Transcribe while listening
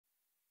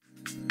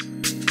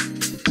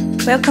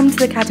Welcome to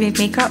the Academy of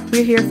Makeup.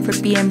 We're here for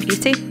BM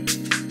Beauty.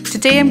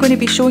 Today I'm going to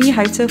be showing you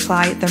how to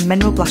apply their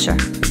mineral blusher.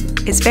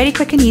 It's very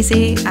quick and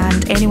easy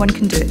and anyone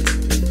can do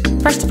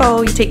it. First of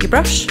all, you take your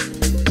brush,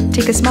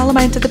 take a small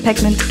amount of the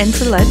pigment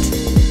into the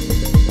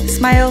lid,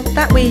 smile,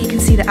 that way you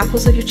can see the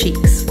apples of your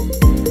cheeks.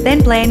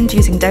 Then blend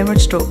using downward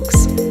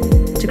strokes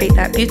to create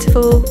that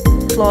beautiful,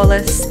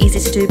 flawless, easy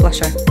to do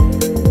blusher.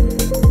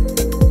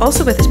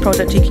 Also with this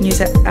product you can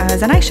use it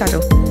as an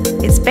eyeshadow.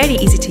 It's very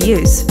easy to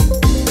use.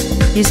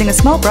 Using a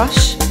small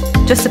brush,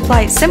 just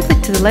apply it simply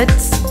to the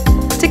lids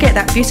to get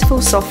that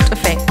beautiful soft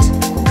effect.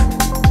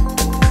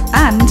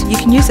 And you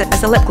can use it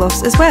as a lip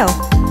gloss as well.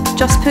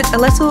 Just put a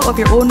little of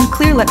your own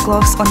clear lip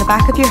gloss on the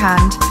back of your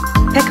hand,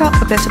 pick up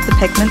a bit of the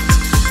pigment,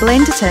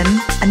 blend it in,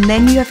 and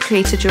then you have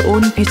created your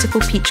own beautiful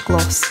peach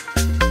gloss.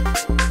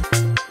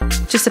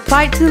 Just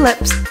apply it to the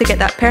lips to get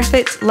that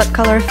perfect lip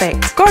colour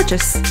effect.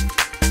 Gorgeous!